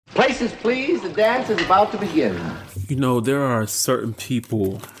Faces, please. The dance is about to begin. You know, there are certain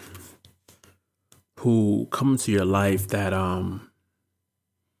people who come into your life that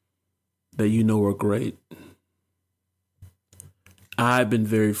you know are great. I've been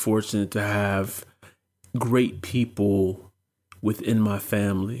very fortunate to have great people within my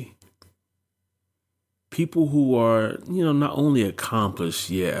family. People who are, not only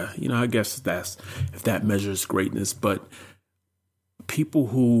accomplished, I guess if that measures greatness, but people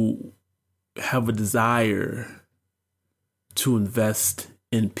who have a desire to invest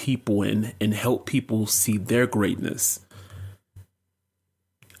in people and help people see their greatness.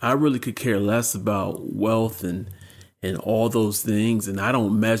 I really could care less about wealth and all those things, and I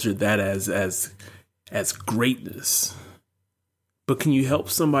don't measure that as greatness. But can you help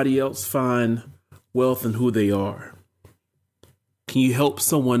somebody else find wealth and who they are? Can you help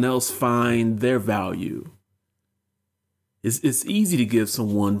someone else find their value? It's easy to give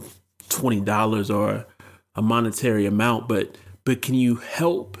someone $20 or a monetary amount, but can you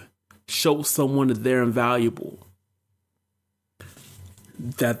help show someone that they're invaluable,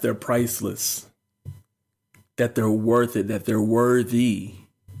 that they're priceless, that they're worth it, that they're worthy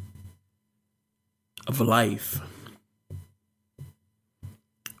of life?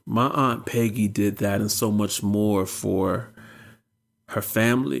 My Aunt Peggy did that and so much more for her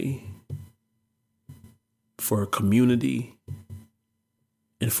family, for her community,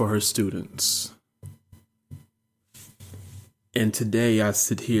 and for her students. And today I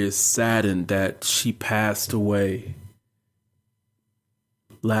sit here saddened that she passed away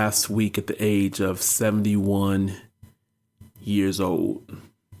last week at the age of 71 years old.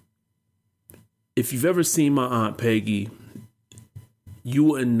 If you've ever seen my Aunt Peggy, you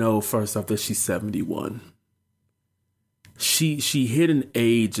wouldn't know first off that she's 71. She hit an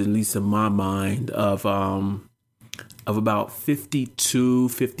age, at least in my mind, of about 52,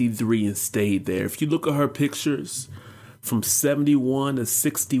 53 and stayed there. If you look at her pictures from 71 to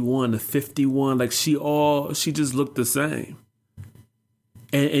 61 to 51, like she just looked the same.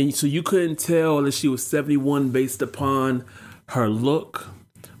 And so you couldn't tell that she was 71 based upon her look,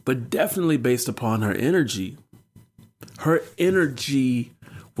 but definitely based upon her energy. Her energy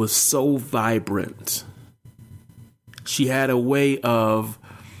was so vibrant. She had a way of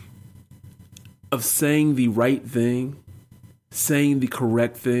saying the right thing, saying the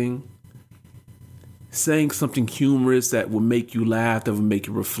correct thing, saying something humorous that would make you laugh, that would make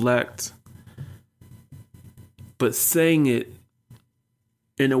you reflect, but saying it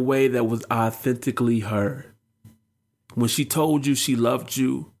in a way that was authentically her. When she told you she loved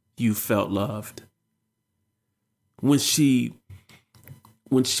you, you felt loved. When she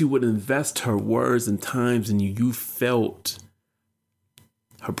would invest her words and times in you, you felt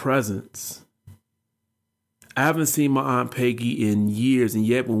her presence. I haven't seen my Aunt Peggy in years, and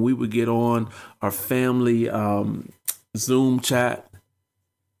yet when we would get on our family Zoom chat,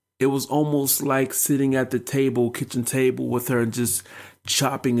 it was almost like sitting at the kitchen table with her and just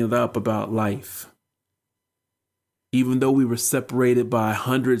chopping it up about life. Even though we were separated by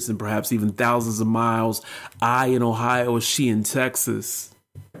hundreds and perhaps even thousands of miles, I in Ohio, she in Texas,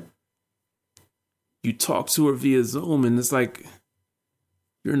 you talk to her via Zoom and it's like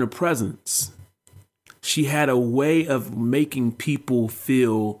you're in her presence. She had a way of making people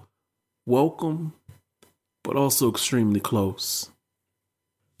feel welcome, but also extremely close.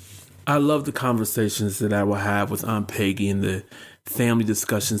 I love the conversations that I will have with Aunt Peggy and the family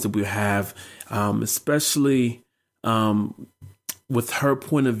discussions that we have, especially with her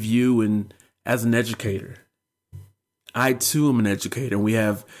point of view and as an educator. I too am an educator. We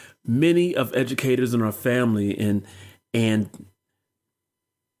have many of educators in our family, and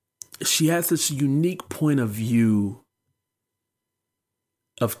she has such a unique point of view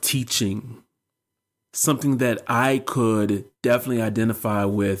of teaching, something that I could definitely identify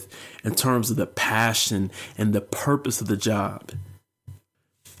with in terms of the passion and the purpose of the job.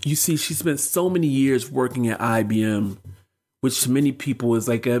 You see, she spent so many years working at IBM, which to many people is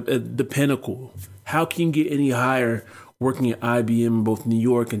like the pinnacle. How can you get any higher working at IBM in both New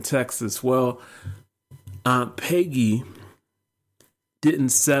York and Texas? Well, Aunt Peggy didn't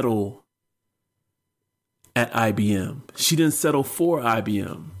settle at IBM. She didn't settle for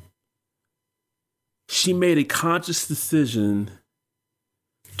IBM. She made a conscious decision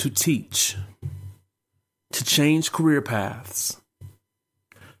to teach, to change career paths,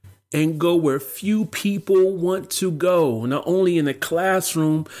 and go where few people want to go, not only in a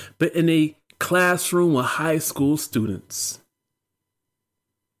classroom, but in a classroom with high school students.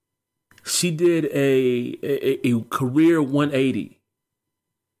 She did a career 180.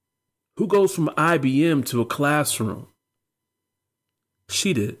 Who goes from IBM to a classroom?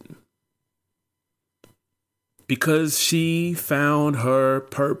 She did. because she found her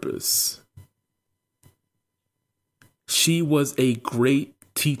purpose. She was a great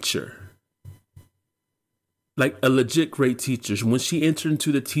teacher. Like a legit great teacher. When she entered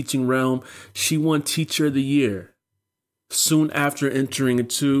into the teaching realm, she won Teacher of the Year soon after entering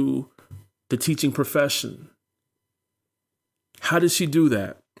into the teaching profession. How did she do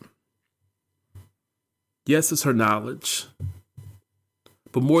that? Yes, it's her knowledge.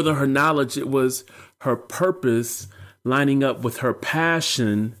 But more than her knowledge, it was her purpose lining up with her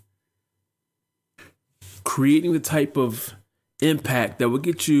passion, creating the type of impact that would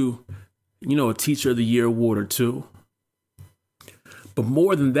get you, a Teacher of the Year award or two. But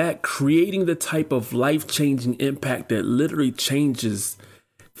more than that, creating the type of life-changing impact that literally changes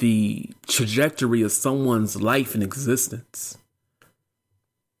the trajectory of someone's life and existence.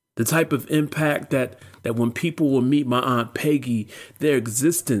 The type of impact that when people will meet my Aunt Peggy, their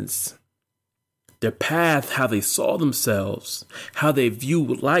existence, their path, how they saw themselves, how they view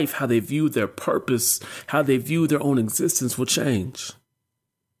life, how they view their purpose, how they view their own existence will change.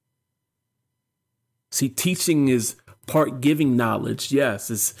 See, teaching is part giving knowledge. Yes,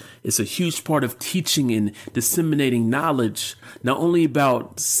 it's a huge part of teaching and disseminating knowledge, not only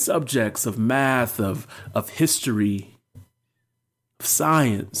about subjects of math, of history, of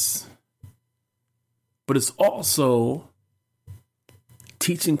science, but it's also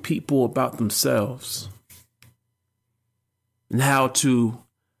teaching people about themselves and how to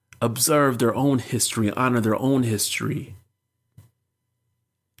observe their own history, honor their own history,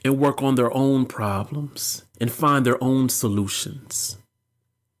 and work on their own problems and find their own solutions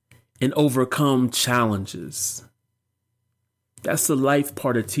and overcome challenges. That's the life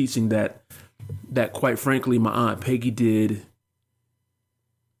part of teaching that quite frankly, my Aunt Peggy did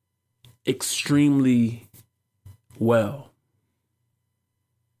extremely well.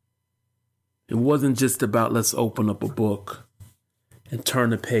 It wasn't just about let's open up a book and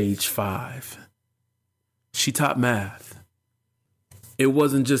turn to page 5. She taught math. It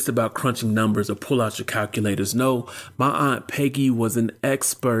wasn't just about crunching numbers or pull out your calculators. No, my Aunt Peggy was an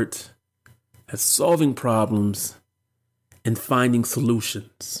expert at solving problems and finding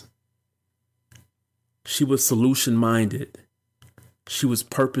solutions. She was solution-minded. She was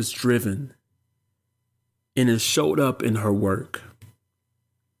purpose-driven. And it showed up in her work.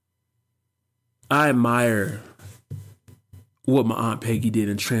 I admire what my Aunt Peggy did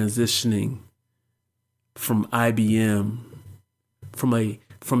in transitioning from IBM,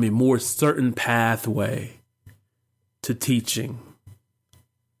 from a more certain pathway to teaching,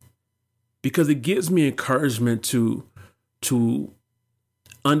 because it gives me encouragement to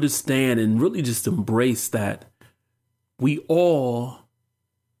understand and really just embrace that we all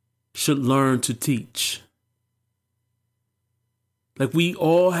should learn to teach. Like we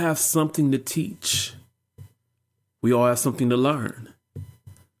all have something to teach. We all have something to learn.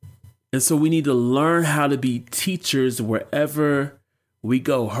 And so we need to learn how to be teachers wherever we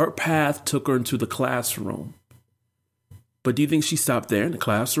go. Her path took her into the classroom. But do you think she stopped there in the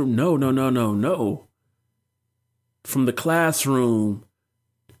classroom? No. From the classroom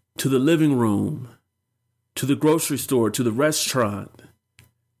to the living room, to the grocery store, to the restaurant,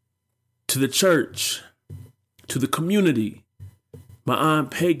 to the church, to the community. My Aunt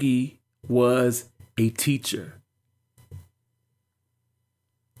Peggy was a teacher.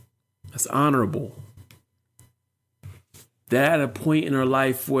 That's honorable. That at a point in her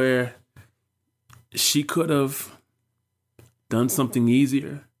life where she could have done something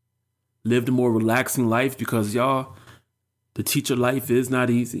easier, lived a more relaxing life, because y'all, the teacher life is not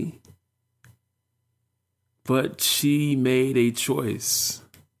easy. But she made a choice.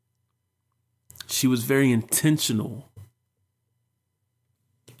 She was very intentional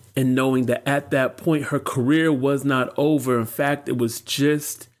in knowing that at that point, her career was not over. In fact, it was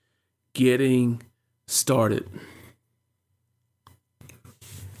just getting started.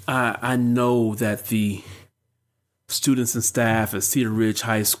 I know that the students and staff at Cedar Ridge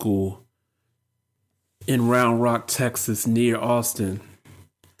High School in Round Rock, Texas, near Austin,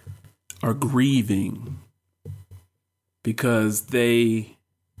 are grieving because they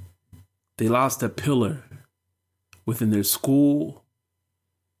lost a pillar within their school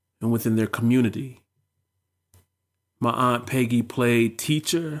and within their community. My Aunt Peggy played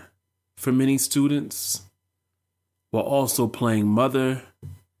teacher for many students while also playing mother,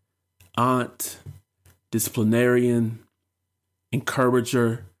 aunt, disciplinarian,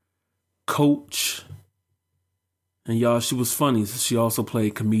 encourager, coach. And y'all, she was funny, so she also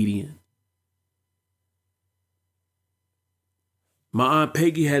played comedian. My Aunt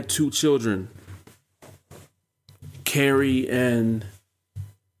Peggy had 2 children, Carrie and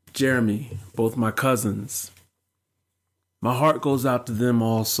Jeremy, both my cousins. My heart goes out to them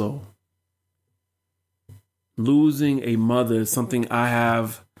also. Losing a mother is something I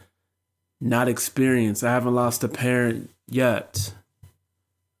have not experienced. I haven't lost a parent yet.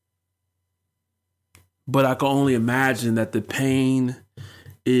 But I can only imagine that the pain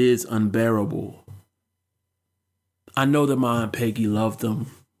is unbearable. I know that my Aunt Peggy loved them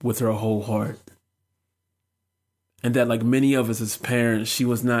with her whole heart. And that, like many of us as parents, she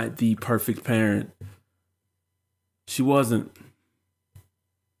was not the perfect parent. She wasn't.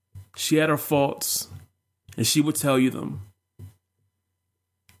 She had her faults, and she would tell you them.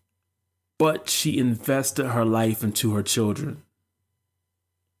 But she invested her life into her children.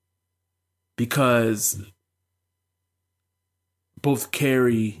 Because both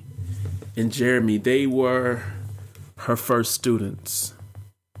Carrie and Jeremy, they were her first students.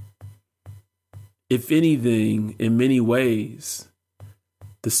 If anything, in many ways,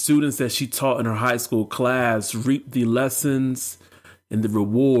 the students that she taught in her high school class reaped the lessons and the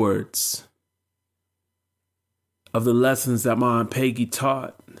rewards of the lessons that my Aunt Peggy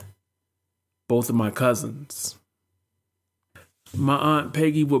taught both of my cousins. My Aunt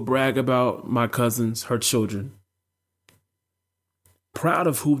Peggy would brag about my cousins, her children, proud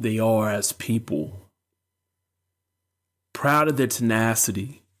of who they are as people, proud of their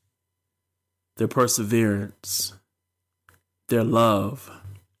tenacity, their perseverance, their love,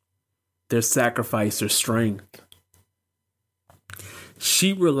 their sacrifice, their strength.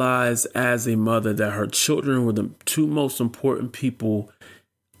 She realized as a mother that her children were the two most important people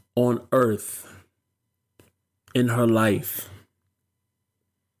on earth in her life.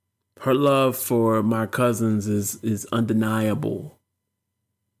 Her love for my cousins is undeniable.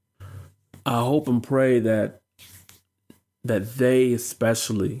 I hope and pray that they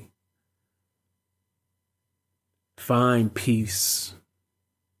especially find peace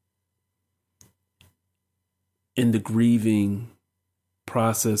in the grieving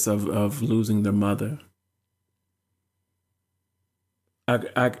process of losing their mother.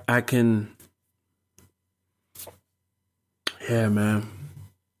 I can, yeah, man.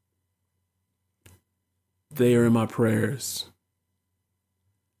 They are in my prayers.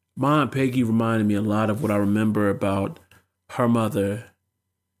 My Aunt Peggy reminded me a lot of what I remember about her mother,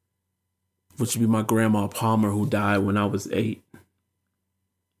 which would be my grandma Palmer, who died when I was 8.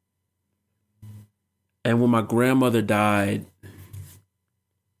 And when my grandmother died,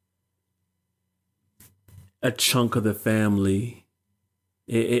 a chunk of the family,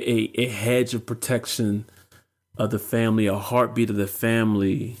 a hedge of protection of the family, a heartbeat of the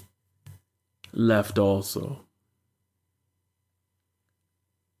family left also.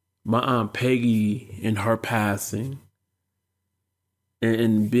 My Aunt Peggy, in her passing,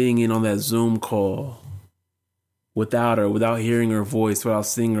 and being in on that Zoom call without her, without hearing her voice, without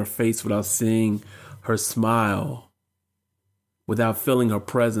seeing her face, without seeing her smile, without feeling her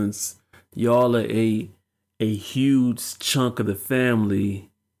presence, y'all, a huge chunk of the family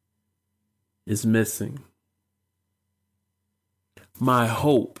is missing. My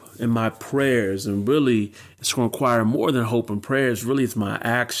hope and my prayers, and really it's going to require more than hope and prayers, really it's my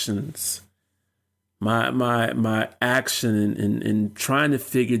actions. My action in trying to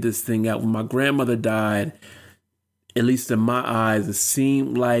figure this thing out. When my grandmother died, at least in my eyes, it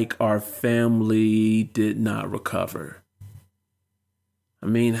seemed like our family did not recover. I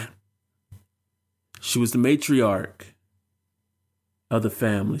mean, she was the matriarch of the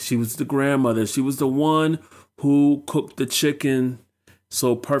family. She was the grandmother. She was the one who cooked the chicken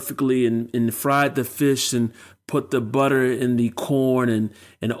so perfectly and fried the fish and put the butter in the corn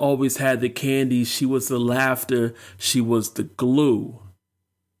and always had the candy. She was the laughter. She was the glue.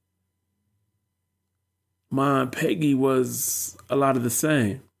 My Aunt Peggy was a lot of the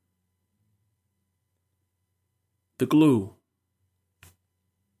same. The glue.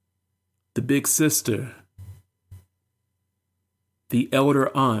 The big sister. The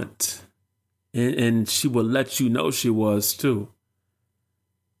elder aunt. And she would let you know she was too.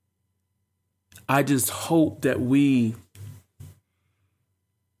 I just hope that we,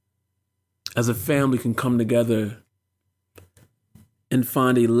 as a family, can come together and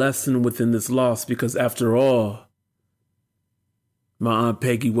find a lesson within this loss, because after all, my Aunt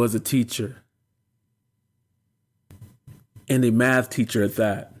Peggy was a teacher, and a math teacher at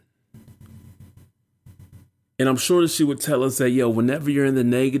that. And I'm sure that she would tell us that, whenever you're in the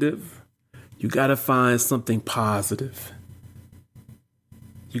negative, you got to find something positive.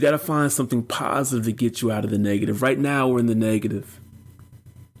 You got to find something positive to get you out of the negative. Right now, we're in the negative.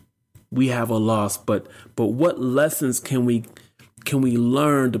 We have a loss, but what lessons can we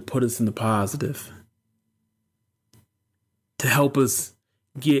learn to put us in the positive? To help us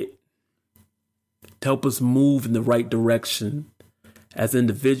get to help us move in the right direction as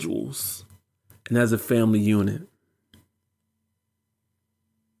individuals and as a family unit?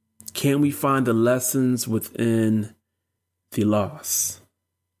 Can we find the lessons within the loss?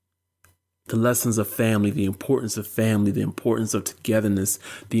 The lessons of family, the importance of family, the importance of togetherness,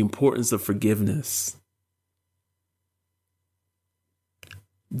 the importance of forgiveness,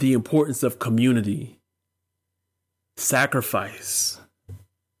 the importance of community, sacrifice,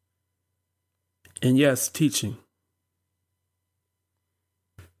 and yes, teaching.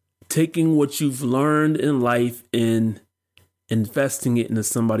 Taking what you've learned in life and investing it into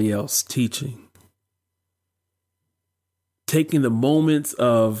somebody else, teaching. Taking the moments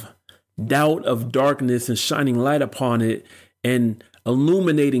of doubt, of darkness, and shining light upon it and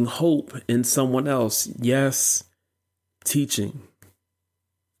illuminating hope in someone else. Yes, teaching.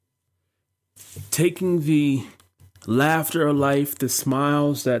 Taking the laughter of life, the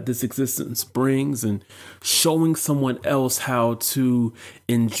smiles that this existence brings, and showing someone else how to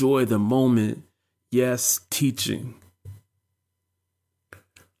enjoy the moment. Yes, teaching.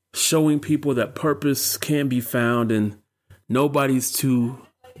 Showing people that purpose can be found and nobody's too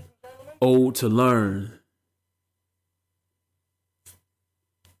old to learn.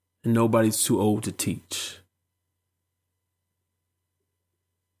 And nobody's too old to teach.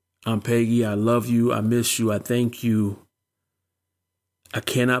 I'm Peggy. I love you. I miss you. I thank you. I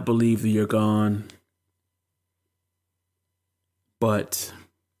cannot believe that you're gone. But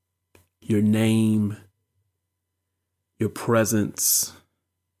your name, your presence,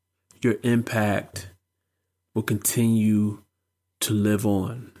 your impact will continue to live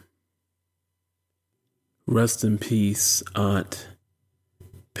on. Rest in peace, Aunt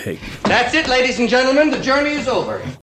Peggy. That's it, ladies and gentlemen. The journey is over.